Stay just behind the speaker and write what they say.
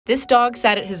This dog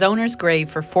sat at his owner's grave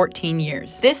for 14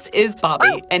 years. This is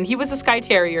Bobby, and he was a Skye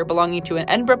Terrier belonging to an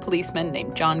Edinburgh policeman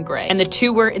named John Gray, and the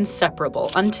two were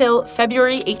inseparable until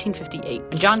February 1858,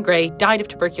 when John Gray died of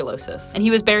tuberculosis, and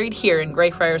he was buried here in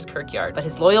Greyfriars Kirkyard, but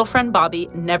his loyal friend Bobby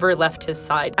never left his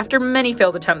side. After many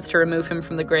failed attempts to remove him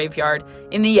from the graveyard,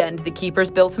 in the end, the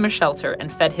keepers built him a shelter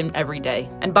and fed him every day,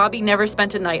 and Bobby never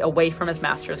spent a night away from his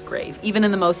master's grave, even in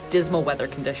the most dismal weather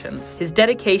conditions. His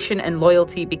dedication and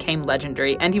loyalty became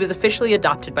legendary, and he was officially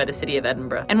adopted by the city of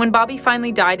Edinburgh. And when Bobby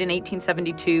finally died in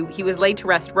 1872, he was laid to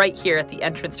rest right here at the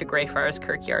entrance to Greyfriars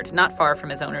Kirkyard, not far from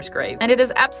his owner's grave. And it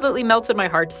has absolutely melted my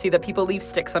heart to see that people leave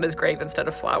sticks on his grave instead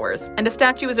of flowers. And a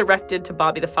statue was erected to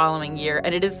Bobby the following year,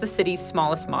 and it is the city's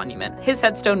smallest monument. His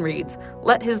headstone reads,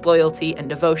 "Let his loyalty and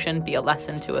devotion be a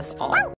lesson to us all."